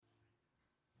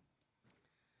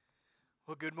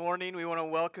Well, good morning. We want to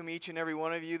welcome each and every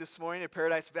one of you this morning at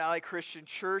Paradise Valley Christian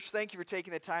Church. Thank you for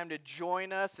taking the time to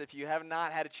join us. If you have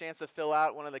not had a chance to fill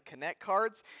out one of the Connect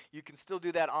cards, you can still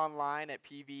do that online at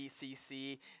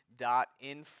pvcc.info.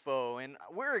 And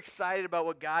we're excited about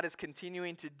what God is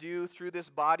continuing to do through this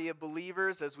body of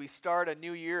believers as we start a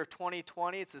new year of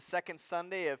 2020. It's the second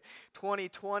Sunday of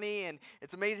 2020, and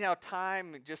it's amazing how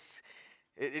time just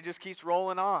keeps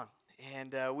rolling on.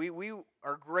 And we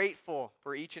are grateful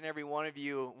for each and every one of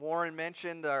you. Warren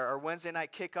mentioned our Wednesday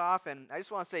night kickoff, and I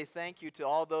just want to say thank you to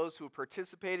all those who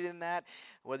participated in that,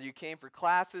 whether you came for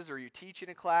classes or you're teaching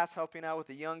a class, helping out with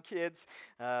the young kids,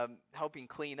 helping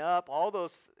clean up. All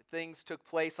those things took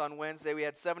place on Wednesday. We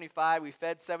had 75. We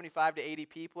fed 75 to 80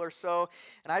 people or so,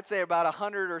 and I'd say about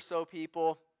 100 or so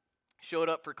people showed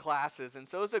up for classes. And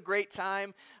so it was a great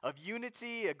time of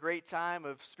unity, a great time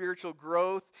of spiritual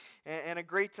growth, and a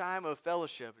great time of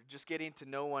fellowship, just getting to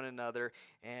know one another.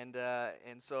 And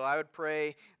so I would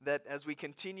pray that as we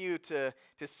continue to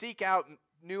seek out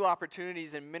new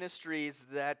opportunities and ministries,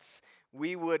 that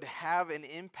we would have an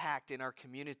impact in our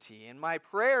community. And my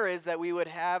prayer is that we would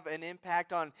have an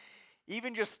impact on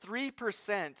even just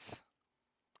 3%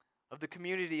 of the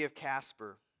community of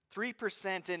Casper.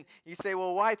 3%, and you say,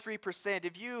 well, why 3%?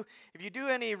 If you do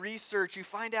any research, you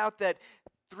find out that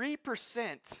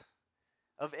 3%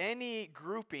 of any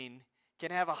grouping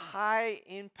can have a high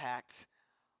impact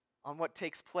on what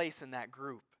takes place in that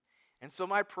group. And so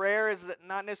my prayer is that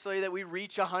not necessarily that we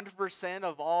reach 100%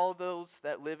 of all those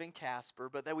that live in Casper,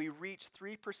 but that we reach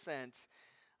 3%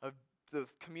 of the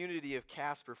community of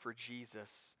Casper for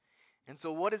Jesus. And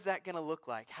so what is that going to look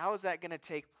like? How is that going to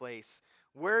take place?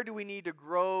 Where do we need to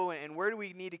grow, and where do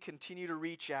we need to continue to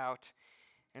reach out?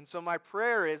 And so my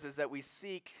prayer is that we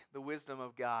seek the wisdom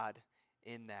of God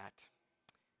in that.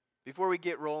 Before we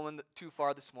get rolling too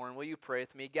far this morning, will you pray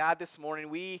with me? God, this morning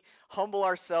we humble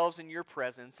ourselves in your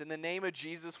presence. In the name of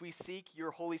Jesus, we seek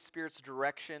your Holy Spirit's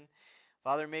direction.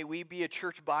 Father, may we be a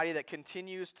church body that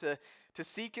continues to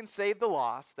seek and save the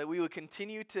lost, that we would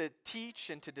continue to teach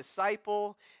and to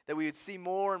disciple, that we would see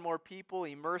more and more people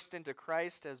immersed into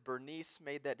Christ as Bernice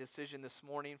made that decision this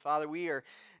morning. Father, we are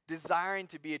desiring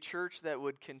to be a church that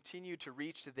would continue to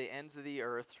reach to the ends of the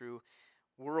earth through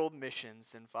world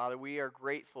missions. And Father, we are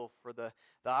grateful for the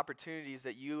opportunities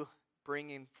that you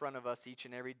bring in front of us each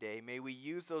and every day. May we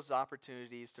use those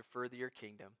opportunities to further your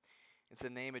kingdom. It's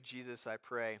in the name of Jesus I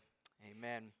pray.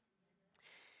 Amen.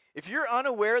 If you're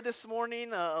unaware this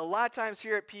morning, a lot of times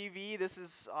here at PV, this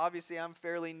is obviously I'm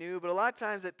fairly new, but a lot of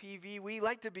times at PV, we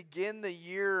like to begin the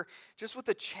year just with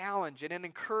a challenge and an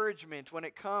encouragement when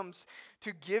it comes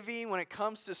to giving, when it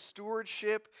comes to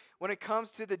stewardship, when it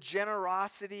comes to the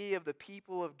generosity of the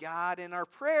people of God. And our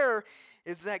prayer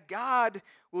is that God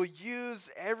will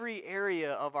use every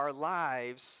area of our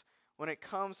lives when it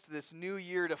comes to this new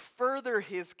year to further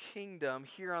his kingdom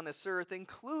here on this earth,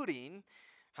 including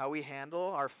how we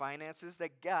handle our finances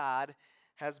that God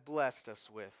has blessed us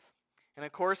with. And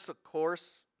of course,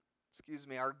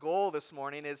 our goal this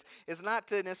morning is not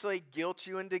to necessarily guilt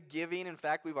you into giving. In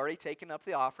fact, we've already taken up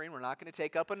the offering. We're not going to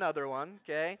take up another one,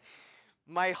 okay?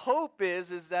 My hope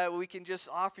is that we can just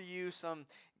offer you some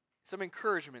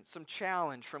encouragement, some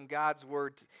challenge from God's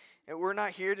word. And we're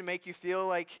not here to make you feel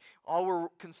like all we're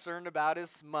concerned about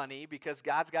is money, because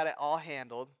God's got it all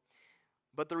handled.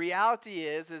 But the reality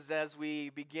is as we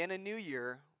begin a new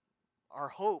year, our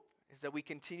hope is that we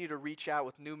continue to reach out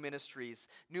with new ministries,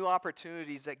 new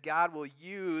opportunities that God will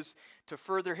use to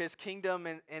further his kingdom,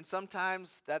 and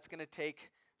sometimes that's going to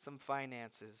take some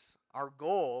finances. Our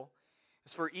goal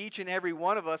is for each and every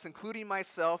one of us, including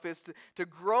myself, is to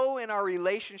grow in our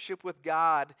relationship with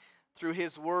God through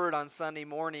his word on Sunday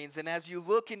mornings. And as you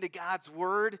look into God's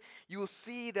word, you will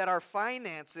see that our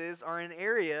finances are an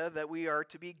area that we are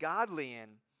to be godly in.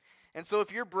 And so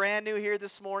if you're brand new here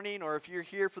this morning, or if you're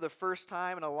here for the first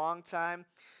time in a long time,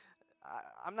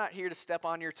 I'm not here to step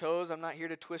on your toes. I'm not here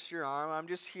to twist your arm. I'm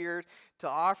just here to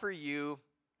offer you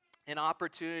an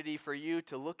opportunity for you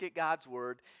to look at God's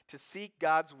word, to seek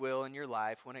God's will in your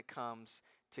life when it comes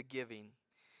to giving.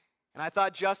 And I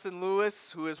thought Justin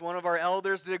Lewis, who is one of our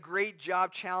elders, did a great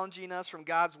job challenging us from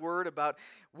God's word about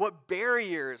what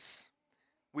barriers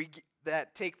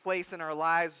that take place in our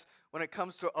lives when it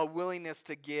comes to a willingness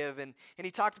to give. And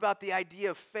he talked about the idea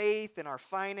of faith in our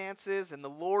finances and the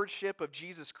lordship of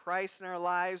Jesus Christ in our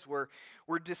lives were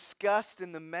discussed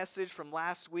in the message from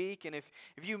last week. And if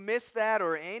you missed that,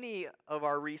 or any of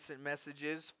our recent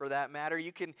messages for that matter,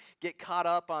 you can get caught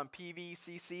up on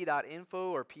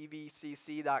pvcc.info or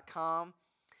pvcc.com.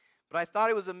 But I thought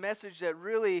it was a message that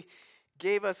really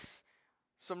gave us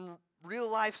some real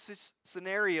life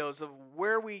scenarios of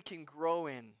where we can grow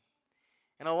in.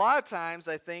 And a lot of times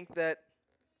I think that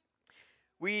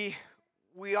we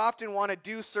often want to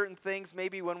do certain things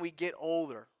maybe when we get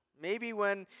older, maybe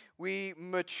when we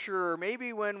mature,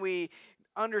 maybe when we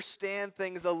understand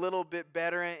things a little bit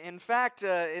better. In fact,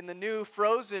 in the new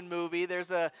Frozen movie,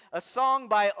 there's a song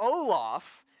by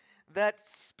Olaf that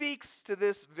speaks to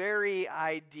this very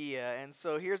idea. And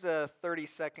so here's a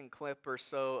 30-second clip or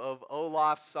so of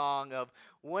Olaf's song of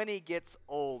when he gets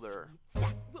older.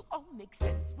 That will all make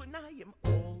sense when I am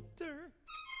older.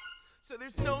 So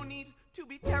there's no need to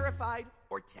be terrified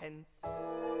or tense.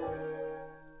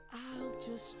 I'll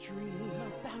just dream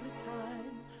about a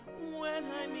time when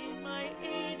I'm in my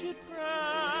aged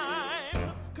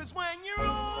prime. 'Cause when you're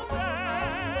older,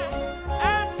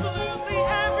 absolutely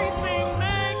everything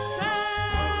makes sense.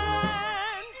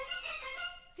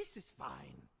 This is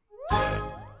fine.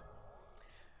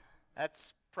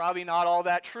 That's probably not all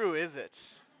that true, is it?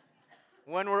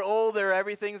 When we're older,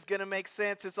 everything's going to make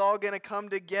sense. It's all going to come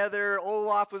together.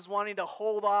 Olaf was wanting to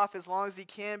hold off as long as he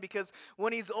can because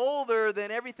when he's older, then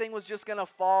everything was just going to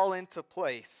fall into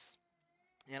place.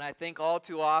 And I think all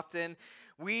too often,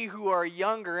 we who are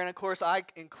younger, and of course I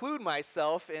include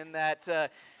myself in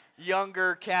that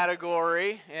younger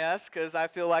category, yes, because I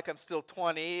feel like I'm still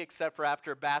 20, except for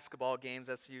after basketball games.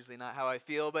 That's usually not how I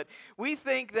feel. But we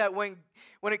think that when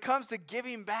it comes to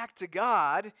giving back to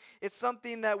God, it's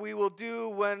something that we will do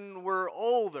when we're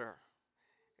older.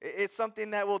 It's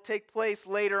something that will take place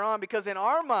later on, because in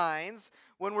our minds,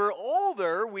 when we're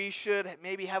older, we should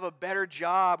maybe have a better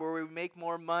job or we make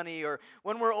more money, or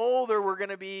when we're older, we're going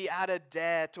to be out of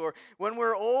debt, or when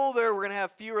we're older, we're going to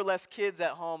have fewer or less kids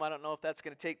at home. I don't know if that's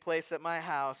going to take place at my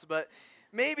house, but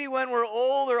maybe when we're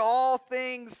older, all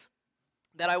things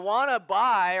that I want to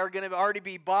buy are going to already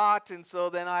be bought, and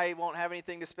so then I won't have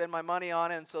anything to spend my money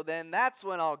on, and so then that's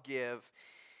when I'll give.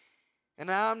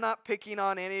 And I'm not picking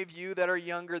on any of you that are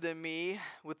younger than me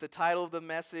with the title of the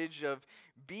message of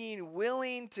being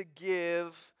willing to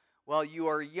give while you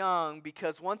are young,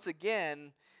 because once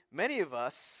again, many of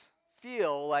us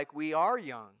feel like we are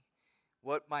young.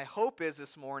 What my hope is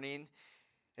this morning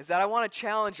is that I want to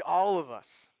challenge all of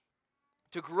us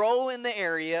to grow in the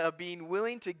area of being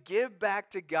willing to give back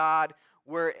to God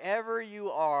wherever you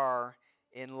are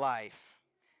in life.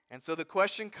 And so the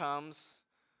question comes,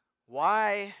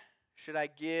 why should I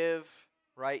give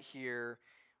right here,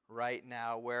 right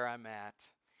now, where I'm at?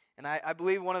 And I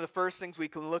believe one of the first things we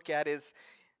can look at is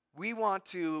we want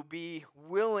to be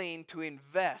willing to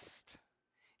invest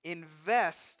in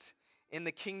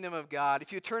the kingdom of God.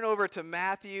 If you turn over to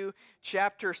Matthew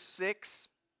chapter 6,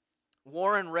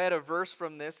 Warren read a verse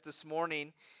from this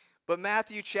morning. But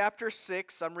Matthew chapter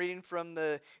 6, I'm reading from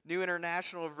the New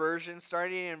International Version,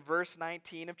 starting in verse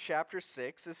 19 of chapter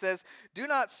 6. It says, "Do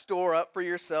not store up for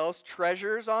yourselves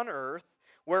treasures on earth,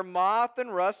 where moth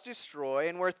and rust destroy,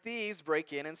 and where thieves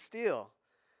break in and steal.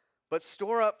 But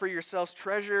store up for yourselves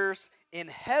treasures in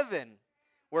heaven,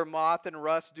 where moth and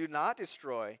rust do not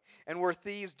destroy, and where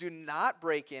thieves do not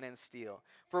break in and steal.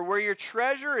 For where your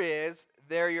treasure is,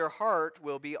 there your heart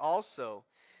will be also.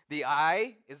 The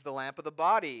eye is the lamp of the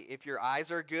body. If your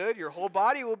eyes are good, your whole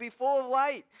body will be full of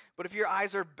light. But if your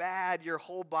eyes are bad, your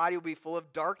whole body will be full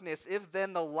of darkness. If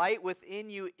then the light within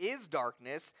you is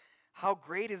darkness, how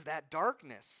great is that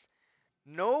darkness?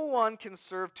 No one can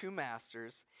serve two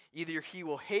masters. Either he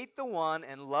will hate the one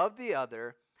and love the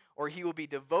other, or he will be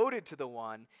devoted to the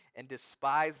one and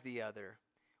despise the other.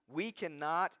 You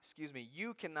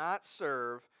cannot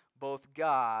serve both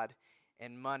God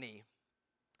and money."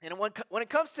 And when it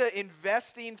comes to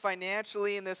investing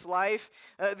financially in this life,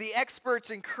 the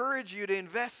experts encourage you to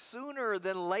invest sooner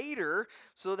than later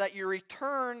so that your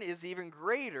return is even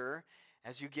greater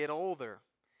as you get older.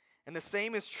 And the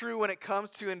same is true when it comes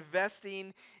to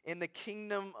investing in the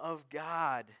kingdom of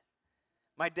God.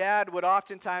 My dad would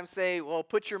oftentimes say, well,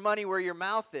 put your money where your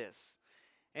mouth is.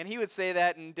 And he would say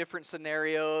that in different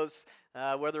scenarios,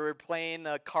 whether we're playing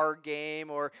a card game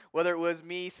or whether it was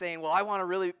me saying, well, I want to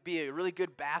really be a really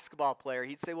good basketball player.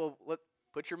 He'd say, well,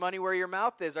 put your money where your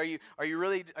mouth is. Are you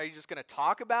just going to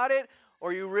talk about it,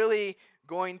 or are you really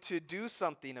going to do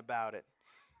something about it?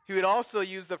 He would also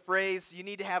use the phrase, you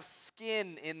need to have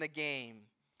skin in the game,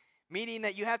 meaning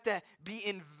that you have to be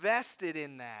invested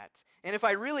in that. And if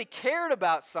I really cared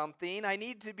about something, I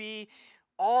need to be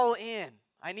all in.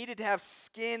 I needed to have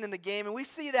skin in the game, and we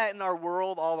see that in our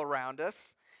world all around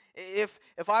us. If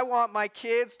I want my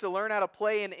kids to learn how to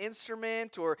play an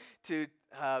instrument or to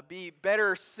be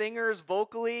better singers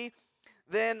vocally,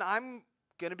 then I'm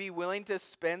going to be willing to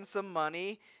spend some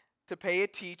money to pay a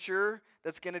teacher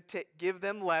that's going to give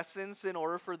them lessons in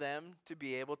order for them to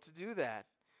be able to do that.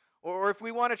 Or if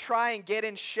we want to try and get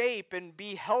in shape and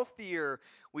be healthier,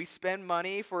 we spend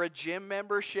money for a gym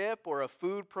membership or a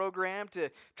food program to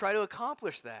try to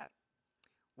accomplish that.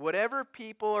 Whatever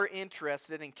people are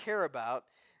interested and care about,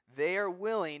 they are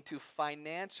willing to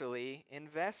financially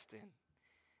invest in.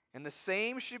 And the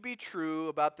same should be true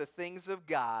about the things of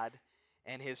God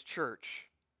and His church.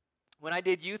 When I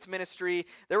did youth ministry,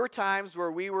 there were times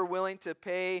where we were willing to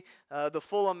pay the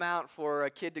full amount for a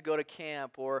kid to go to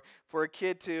camp or for a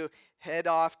kid to head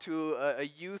off to a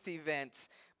youth event.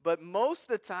 But most of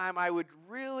the time, I would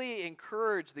really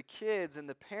encourage the kids and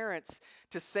the parents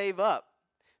to save up,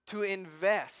 to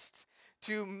invest,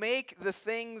 to make the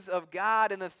things of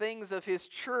God and the things of His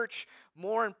church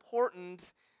more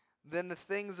important than the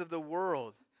things of the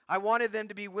world. I wanted them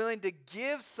to be willing to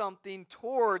give something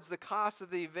towards the cost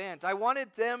of the event. I wanted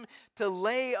them to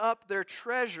lay up their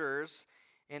treasures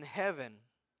in heaven.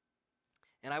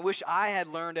 And I wish I had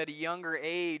learned at a younger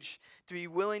age to be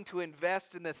willing to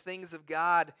invest in the things of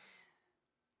God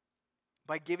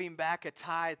by giving back a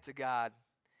tithe to God.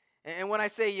 And when I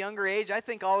say younger age, I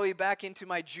think all the way back into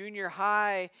my junior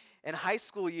high and high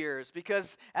school years,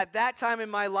 because at that time in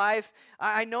my life,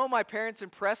 I know my parents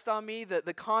impressed on me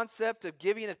the concept of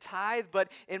giving a tithe,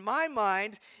 but in my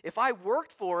mind, if I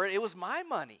worked for it, it was my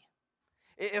money.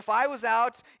 If I was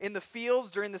out in the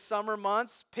fields during the summer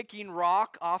months picking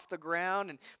rock off the ground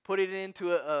and putting it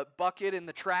into a bucket in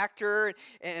the tractor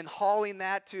and hauling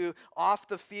that to off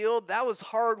the field, that was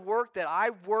hard work that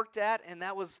I worked at, and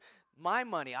that was my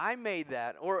money. I made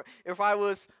that. Or if I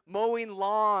was mowing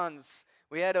lawns,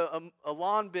 we had a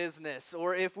lawn business.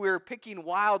 Or if we were picking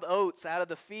wild oats out of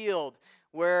the field,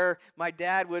 where my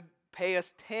dad would pay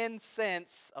us 10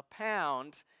 cents a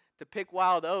pound to pick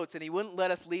wild oats, and he wouldn't let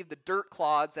us leave the dirt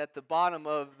clods at the bottom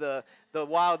of the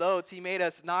wild oats. He made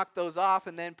us knock those off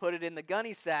and then put it in the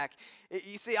gunny sack.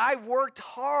 You see, I worked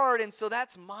hard, and so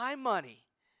that's my money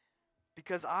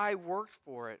because I worked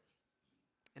for it.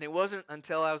 And it wasn't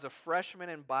until I was a freshman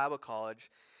in Bible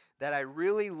college that I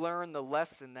really learned the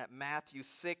lesson that Matthew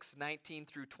 6:19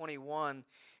 through 21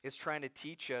 is trying to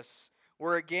teach us,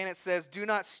 where again it says, "Do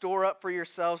not store up for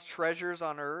yourselves treasures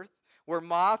on earth, where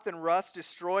moth and rust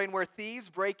destroy and where thieves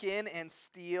break in and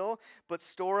steal, but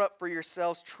store up for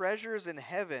yourselves treasures in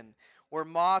heaven, where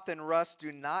moth and rust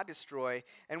do not destroy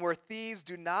and where thieves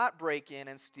do not break in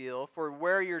and steal. For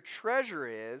where your treasure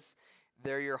is,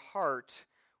 there your heart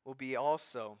will be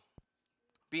also."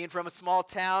 Being from a small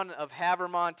town of Havre,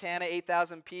 Montana,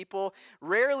 8,000 people,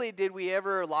 rarely did we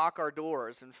ever lock our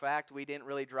doors. In fact, we didn't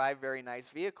really drive very nice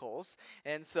vehicles,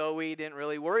 and so we didn't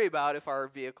really worry about if our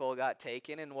vehicle got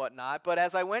taken and whatnot. But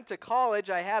as I went to college,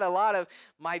 I had a lot of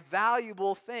my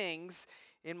valuable things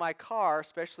in my car,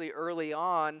 especially early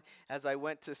on as I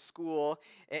went to school.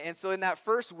 And so in that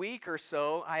first week or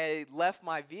so, I left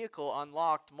my vehicle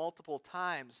unlocked multiple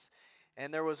times.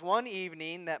 And there was one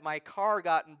evening that my car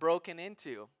got broken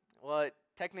into. Well, it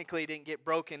technically didn't get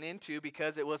broken into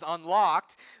because it was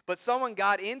unlocked, but someone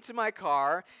got into my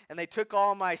car and they took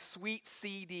all my sweet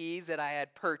CDs that I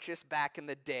had purchased back in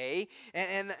the day.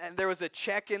 And there was a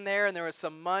check in there and there was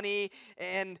some money.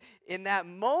 And in that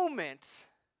moment,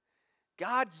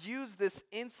 God used this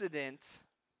incident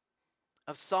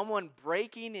of someone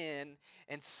breaking in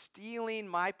and stealing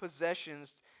my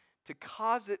possessions to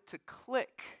cause it to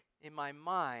click in my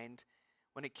mind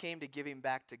when it came to giving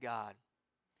back to God.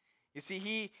 You see,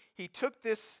 he took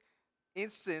this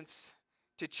instance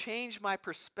to change my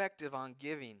perspective on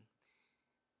giving.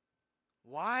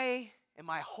 Why am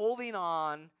I holding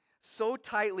on so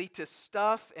tightly to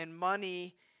stuff and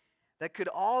money that could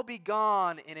all be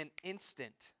gone in an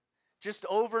instant? Just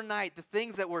overnight, the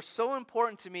things that were so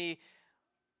important to me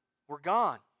were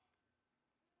gone,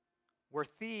 where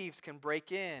thieves can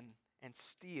break in and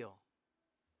steal.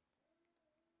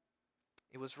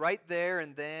 It was right there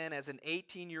and then, as an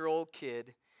 18-year-old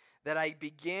kid, that I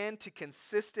began to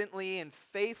consistently and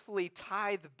faithfully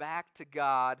tithe back to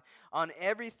God on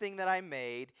everything that I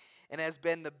made, and has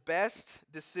been the best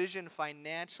decision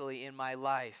financially in my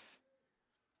life.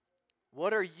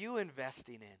 What are you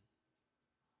investing in?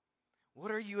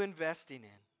 What are you investing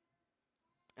in?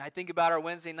 I think about our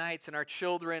Wednesday nights and our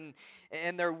children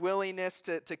and their willingness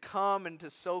to come and to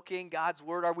soak in God's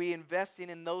Word. Are we investing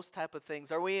in those type of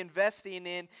things? Are we investing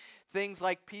in things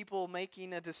like people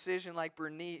making a decision like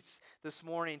Bernice this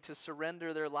morning to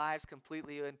surrender their lives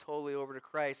completely and totally over to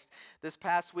Christ? This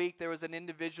past week, there was an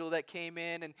individual that came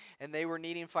in and they were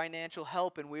needing financial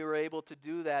help, and we were able to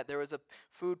do that. There was a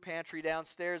food pantry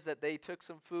downstairs that they took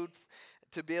some food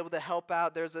to be able to help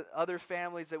out. There's other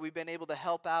families that we've been able to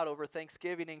help out over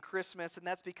Thanksgiving and Christmas, and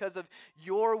that's because of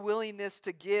your willingness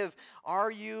to give.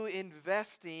 Are you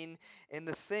investing in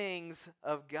the things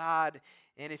of God?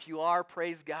 And if you are,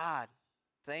 praise God.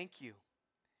 Thank you.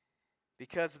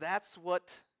 Because that's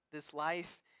what this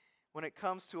life, when it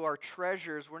comes to our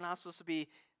treasures, we're not supposed to be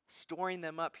storing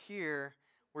them up here.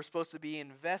 We're supposed to be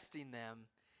investing them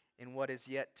in what is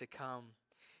yet to come.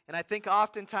 And I think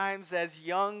oftentimes as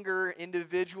younger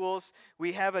individuals,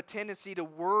 we have a tendency to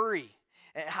worry.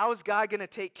 How is God going to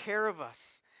take care of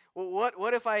us? Well,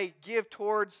 what if I give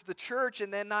towards the church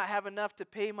and then not have enough to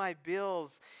pay my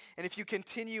bills? And if you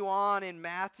continue on in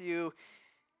Matthew,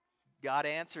 God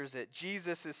answers it.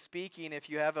 Jesus is speaking. If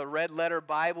you have a red letter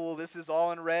Bible, this is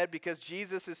all in red because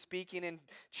Jesus is speaking in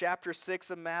chapter 6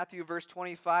 of Matthew, verse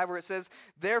 25, where it says,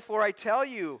 "Therefore I tell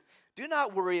you, do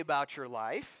not worry about your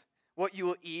life, what you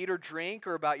will eat or drink,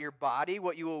 or about your body,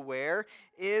 what you will wear.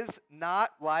 Is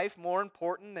not life more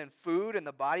important than food, and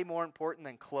the body more important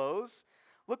than clothes?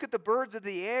 Look at the birds of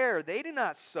the air. They do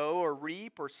not sow or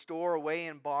reap or store away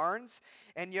in barns,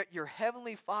 and yet your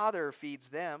heavenly Father feeds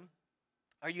them.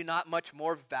 Are you not much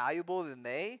more valuable than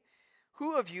they?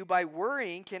 Who of you by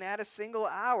worrying can add a single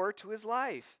hour to his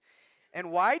life?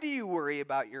 And why do you worry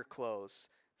about your clothes?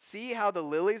 See how the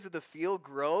lilies of the field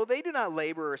grow? They do not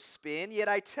labor or spin, yet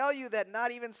I tell you that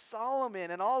not even Solomon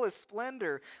in all his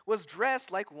splendor was dressed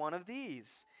like one of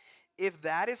these. If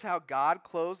that is how God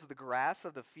clothes the grass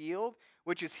of the field,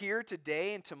 which is here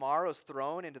today and tomorrow is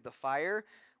thrown into the fire,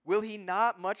 will he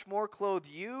not much more clothe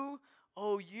you,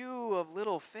 O you of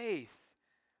little faith?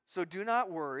 So do not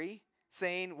worry,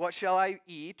 saying, what shall I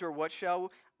eat, or what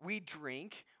shall we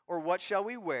drink, or what shall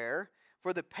we wear?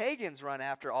 For the pagans run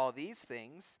after all these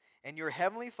things, and your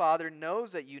heavenly Father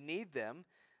knows that you need them.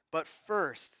 But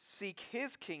first seek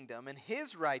his kingdom and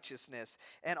his righteousness,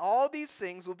 and all these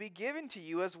things will be given to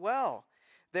you as well.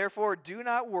 Therefore do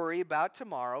not worry about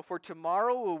tomorrow, for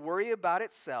tomorrow will worry about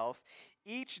itself.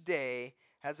 Each day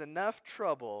has enough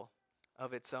trouble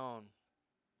of its own."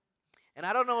 And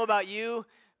I don't know about you,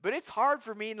 but it's hard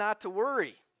for me not to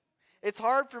worry. It's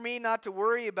hard for me not to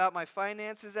worry about my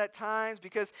finances at times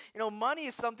because, money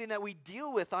is something that we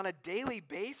deal with on a daily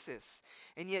basis.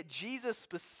 And yet Jesus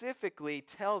specifically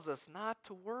tells us not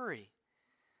to worry.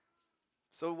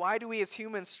 So why do we as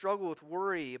humans struggle with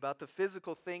worry about the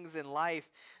physical things in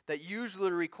life that usually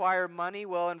require money?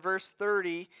 Well, in verse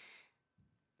 30,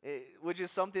 which is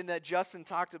something that Justin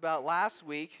talked about last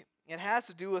week, it has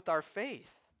to do with our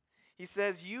faith. He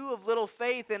says, "You of little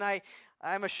faith," and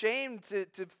I'm ashamed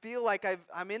to feel like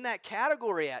I'm in that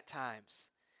category at times,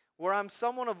 where I'm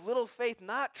someone of little faith,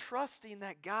 not trusting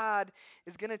that God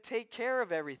is going to take care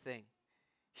of everything.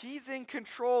 He's in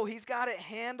control. He's got it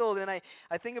handled. And I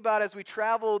think about as we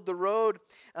traveled the road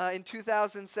in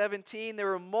 2017, there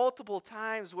were multiple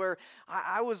times where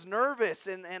I was nervous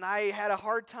and I had a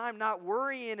hard time not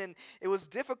worrying. And it was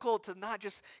difficult to not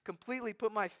just completely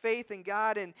put my faith in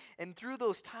God. And through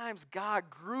those times, God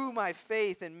grew my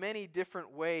faith in many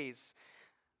different ways.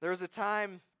 There was a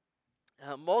time,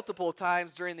 multiple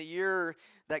times during the year,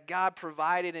 that God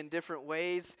provided in different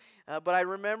ways. But I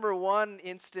remember one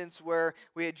instance where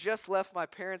we had just left my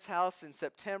parents' house in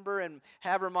September in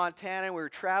Havre, Montana. And we were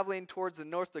traveling towards the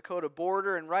North Dakota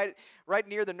border. And right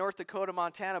near the North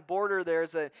Dakota-Montana border,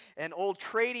 there's an old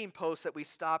trading post that we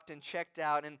stopped and checked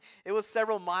out. And it was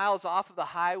several miles off of the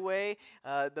highway,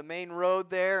 the main road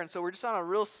there. And so we're just on a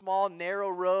real small, narrow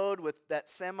road with that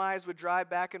semis would drive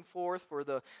back and forth for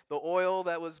the oil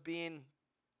that was being...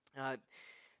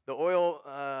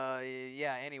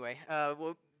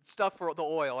 stuff for the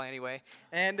oil anyway.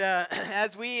 And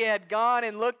as we had gone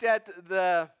and looked at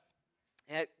the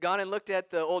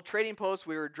old trading post,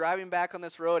 we were driving back on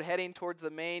this road, heading towards the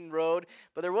main road,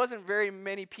 but there wasn't very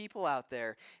many people out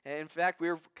there. And in fact, we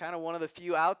were kind of one of the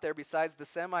few out there besides the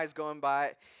semis going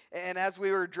by. And as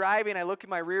we were driving, I looked in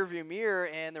my rearview mirror,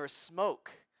 and there was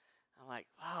smoke. I'm like,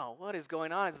 wow, what is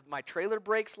going on? Is my trailer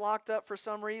brakes locked up for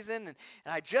some reason? And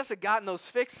I just had gotten those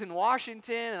fixed in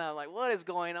Washington, and I'm like, what is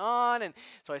going on? And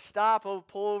so I stop,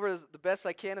 pull over the best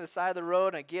I can to the side of the road,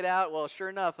 and I get out. Well, sure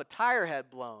enough, a tire had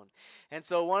blown. And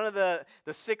so one of the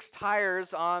 6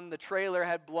 tires on the trailer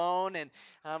had blown, and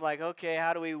I'm like, okay,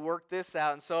 how do we work this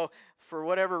out? And so for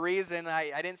whatever reason,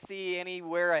 I didn't see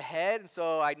anywhere ahead, and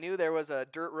so I knew there was a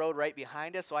dirt road right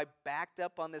behind us, so I backed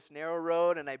up on this narrow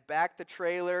road, and I backed the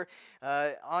trailer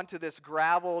onto this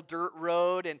gravel dirt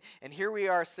road, and here we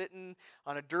are sitting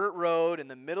on a dirt road in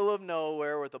the middle of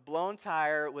nowhere with a blown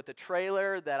tire, with a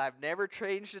trailer that I've never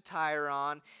changed a tire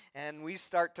on, and we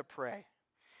start to pray.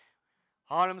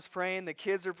 Autumn's praying, the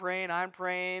kids are praying, I'm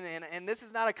praying, and this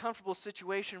is not a comfortable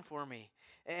situation for me.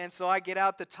 And so I get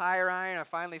out the tire iron. I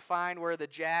finally find where the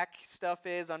jack stuff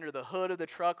is under the hood of the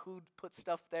truck. Who put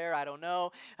stuff there? I don't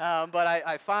know. But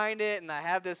I find it, and I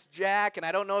have this jack, and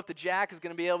I don't know if the jack is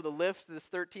going to be able to lift this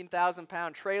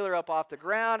 13,000-pound trailer up off the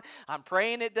ground. I'm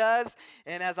praying it does.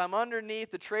 And as I'm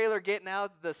underneath the trailer getting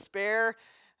out the spare,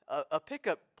 a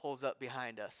pickup pulls up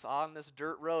behind us on this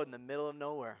dirt road in the middle of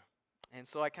nowhere. And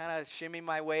so I kind of shimmy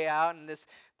my way out, and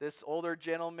this older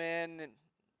gentleman,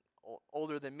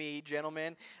 older than me,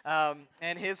 gentleman,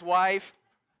 and his wife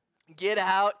get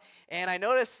out, and I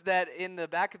notice that in the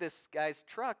back of this guy's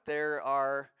truck there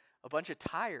are a bunch of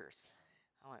tires.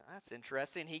 I'm like, that's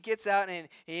interesting. He gets out and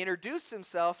he introduced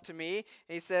himself to me,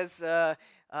 and he says, hi,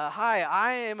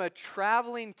 I am a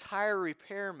traveling tire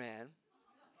repairman.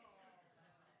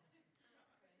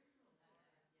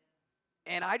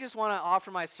 And I just want to offer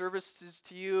my services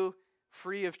to you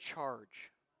free of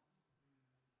charge.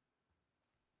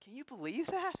 Can you believe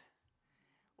that?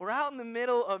 We're out in the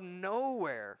middle of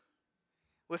nowhere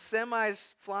with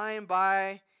semis flying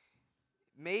by.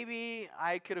 Maybe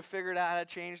I could have figured out how to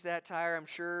change that tire. I'm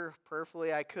sure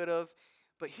prayerfully I could have.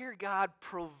 But here God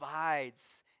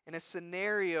provides in a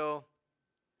scenario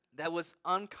that was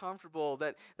uncomfortable,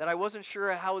 that I wasn't sure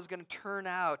how it was going to turn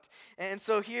out. And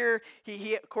so here,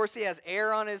 he of course, he has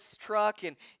air on his truck,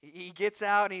 and he gets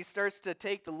out, and he starts to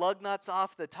take the lug nuts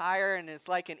off the tire, and it's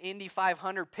like an Indy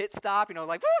 500 pit stop,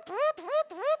 like,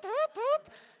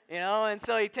 and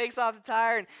so he takes off the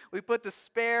tire, and we put the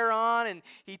spare on, and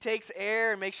he takes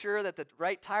air and makes sure that the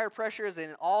right tire pressure is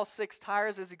in all 6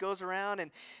 tires as he goes around,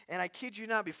 and I kid you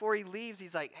not, before he leaves,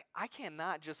 he's like, I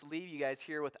cannot just leave you guys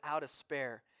here without a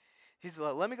spare. He's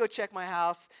like, let me go check my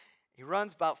house. He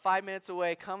runs about 5 minutes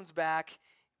away, comes back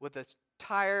with a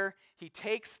tire. He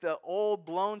takes the old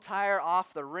blown tire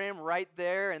off the rim right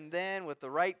there and then with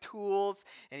the right tools,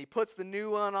 and he puts the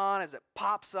new one on as it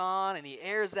pops on, and he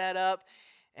airs that up.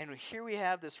 And here we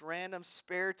have this random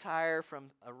spare tire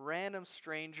from a random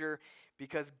stranger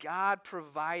because God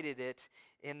provided it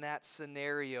in that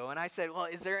scenario. And I said, well,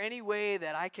 is there any way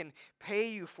that I can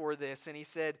pay you for this? And he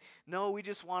said, no, we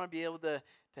just want to be able to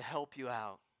help you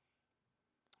out.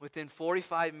 Within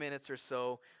 45 minutes or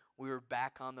so, we were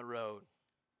back on the road.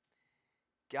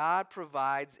 God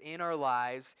provides in our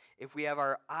lives if we have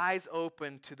our eyes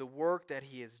open to the work that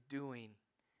He is doing.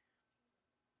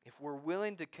 If we're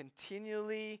willing to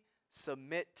continually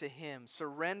submit to Him,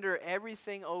 surrender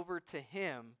everything over to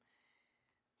Him,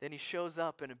 then He shows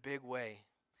up in a big way.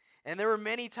 And there were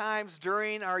many times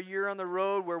during our year on the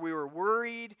road where we were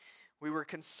worried, we were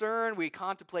concerned, we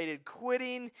contemplated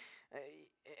quitting.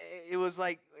 It was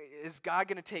like, is God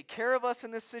going to take care of us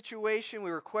in this situation? We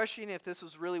were questioning if this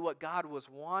was really what God was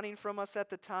wanting from us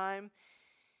at the time.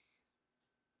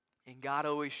 And God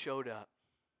always showed up.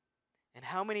 And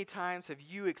how many times have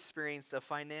you experienced a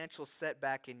financial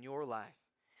setback in your life?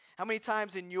 How many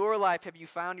times in your life have you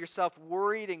found yourself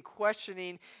worried and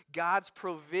questioning God's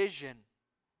provision?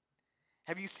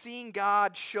 Have you seen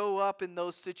God show up in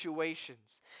those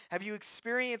situations? Have you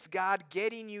experienced God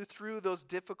getting you through those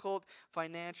difficult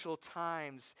financial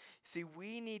times? See,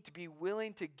 we need to be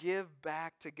willing to give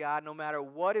back to God no matter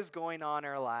what is going on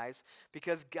in our lives,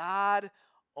 because God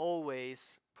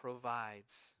always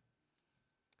provides.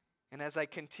 And as I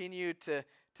continue to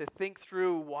think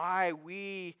through why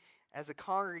we as a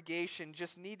congregation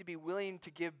just need to be willing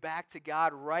to give back to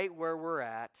God right where we're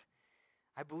at,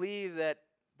 I believe that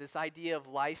this idea of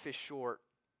life is short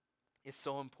is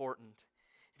so important.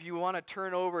 If you want to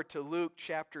turn over to Luke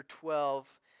chapter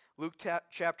 12,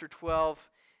 chapter 12,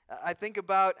 I think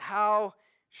about how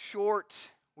short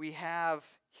we have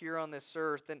here on this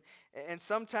earth. And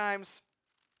sometimes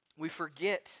we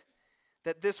forget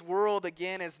that this world,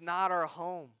 again, is not our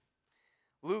home.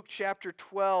 Luke chapter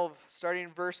 12, starting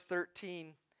in verse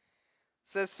 13,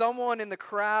 says, someone in the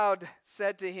crowd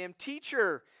said to him,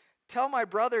 "Teacher, tell my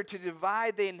brother to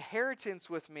divide the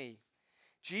inheritance with me."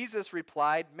 Jesus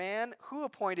replied, "Man, who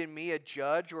appointed me a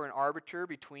judge or an arbiter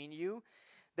between you?"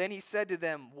 Then he said to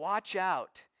them, "Watch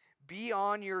out. Be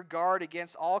on your guard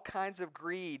against all kinds of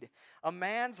greed. A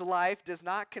man's life does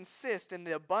not consist in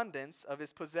the abundance of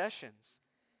his possessions."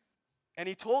 And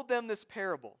he told them this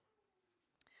parable.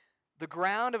 The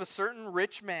ground of a certain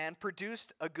rich man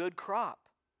produced a good crop.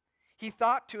 He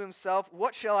thought to himself,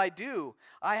 "What shall I do?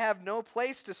 I have no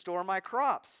place to store my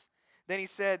crops." Then he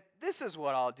said, "This is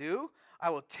what I'll do. I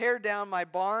will tear down my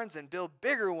barns and build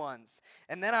bigger ones,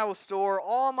 and then I will store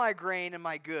all my grain and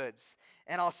my goods.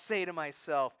 And I'll say to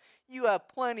myself, 'You have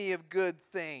plenty of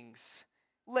good things.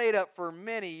 laid up for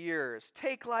many years.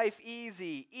 Take life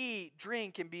easy, eat,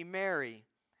 drink, and be merry.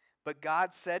 But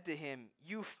God said to him,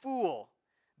 You fool,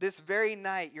 this very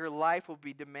night your life will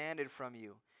be demanded from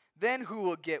you. Then who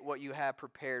will get what you have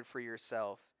prepared for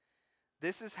yourself?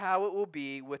 This is how it will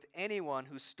be with anyone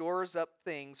who stores up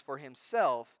things for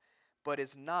himself, but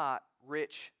is not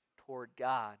rich toward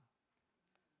God.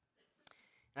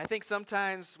 And I think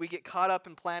sometimes we get caught up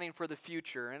in planning for the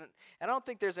future, and I don't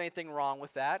think there's anything wrong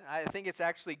with that. I think it's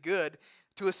actually good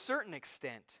to a certain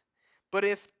extent. But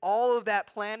if all of that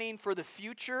planning for the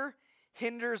future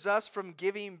hinders us from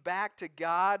giving back to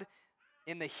God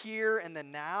in the here and the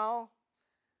now,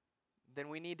 then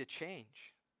we need to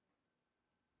change.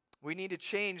 We need to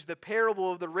change. The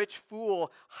parable of the rich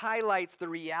fool highlights the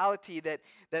reality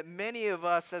that many of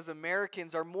us as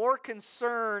Americans are more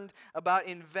concerned about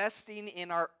investing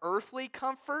in our earthly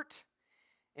comfort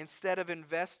instead of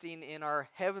investing in our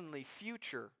heavenly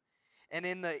future and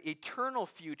in the eternal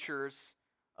futures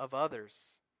of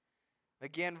others.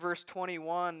 Again, verse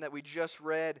 21 that we just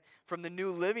read from the New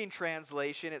Living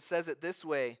Translation, it says it this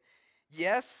way: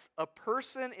 Yes, a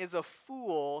person is a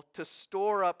fool to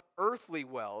store up earthly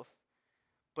wealth,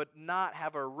 but not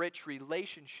have a rich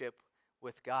relationship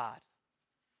with God.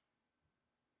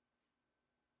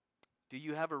 Do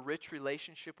you have a rich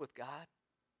relationship with God?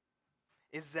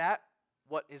 Is that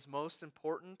what is most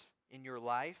important in your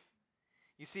life?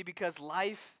 You see, because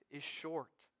life is short.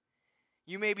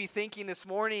 You may be thinking this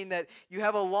morning that you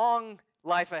have a long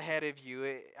life ahead of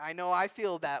you. I know I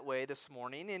feel that way this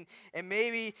morning. And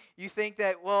maybe you think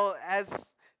that, well,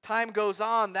 as time goes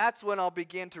on, that's when I'll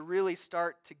begin to really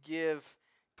start to give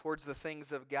towards the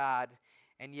things of God.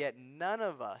 And yet none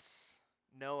of us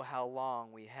know how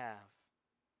long we have.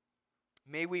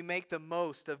 May we make the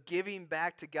most of giving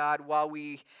back to God while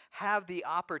we have the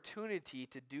opportunity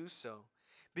to do so.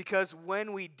 Because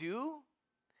when we do,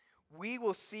 we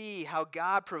will see how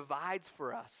God provides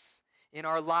for us in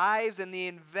our lives, and the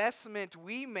investment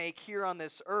we make here on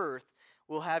this earth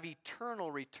will have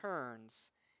eternal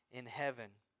returns in heaven.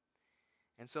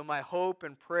 And so my hope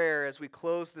and prayer as we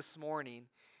close this morning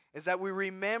is that we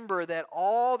remember that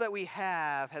all that we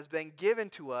have has been given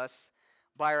to us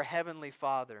by our Heavenly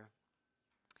Father.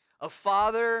 A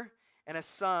father and a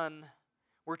son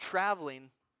were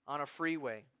traveling on a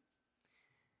freeway.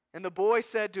 And the boy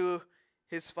said to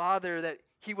his father that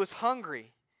he was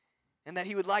hungry and that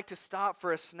he would like to stop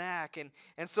for a snack.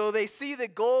 And so they see the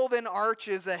golden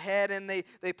arches ahead, and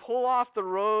they pull off the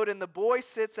road, and the boy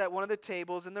sits at one of the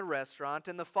tables in the restaurant,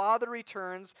 and the father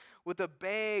returns with a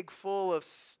bag full of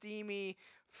steamy,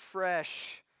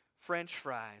 fresh French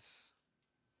fries.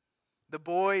 The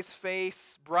boy's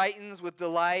face brightens with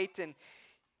delight, and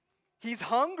he's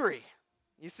hungry.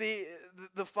 You see,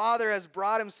 the father has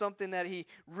brought him something that he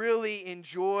really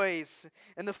enjoys.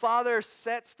 And the father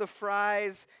sets the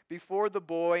fries before the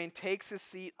boy and takes his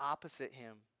seat opposite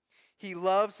him. He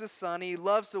loves the son. He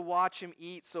loves to watch him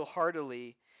eat so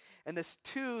heartily. And the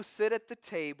two sit at the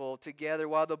table together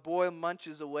while the boy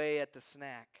munches away at the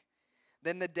snack.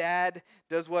 Then the dad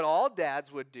does what all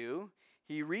dads would do.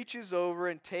 He reaches over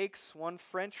and takes one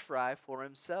French fry for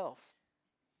himself.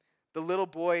 The little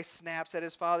boy snaps at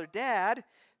his father, Dad,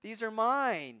 these are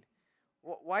mine.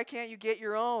 Why can't you get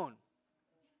your own?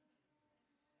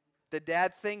 The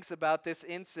dad thinks about this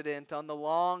incident on the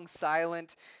long,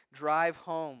 silent drive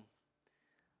home.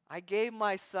 I gave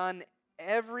my son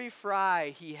every fry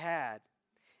he had,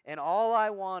 and all I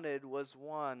wanted was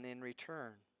one in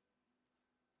return.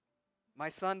 My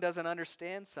son doesn't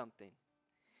understand something.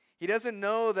 He doesn't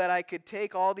know that I could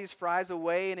take all these fries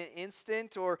away in an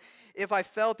instant, or if I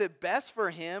felt it best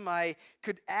for him, I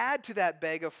could add to that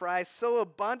bag of fries so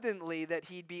abundantly that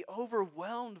he'd be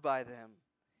overwhelmed by them.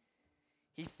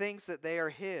 He thinks that they are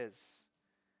his.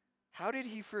 How did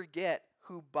he forget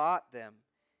who bought them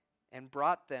and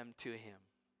brought them to him?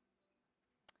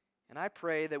 And I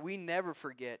pray that we never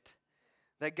forget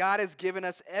that God has given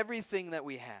us everything that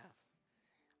we have.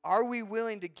 Are we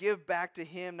willing to give back to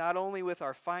Him not only with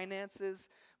our finances,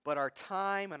 but our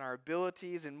time and our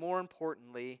abilities, and more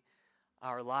importantly,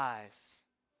 our lives?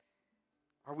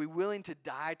 Are we willing to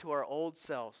die to our old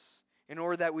selves in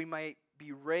order that we might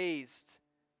be raised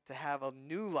to have a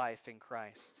new life in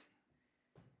Christ?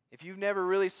 If you've never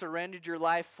really surrendered your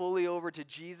life fully over to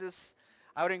Jesus,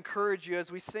 I would encourage you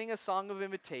as we sing a song of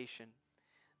invitation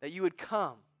that you would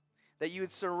come, that you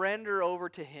would surrender over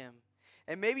to Him.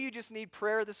 And maybe you just need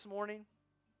prayer this morning.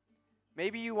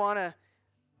 Maybe you want to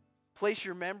place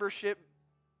your membership,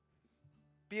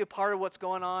 be a part of what's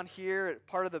going on here,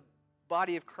 part of the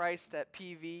body of Christ at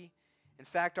PV. In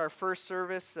fact, our first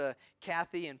service,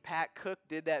 Kathy and Pat Cook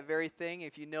did that very thing.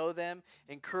 If you know them,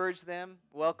 encourage them,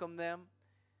 welcome them.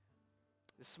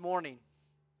 This morning,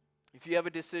 if you have a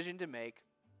decision to make,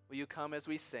 will you come as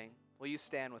we sing? Will you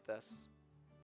stand with us?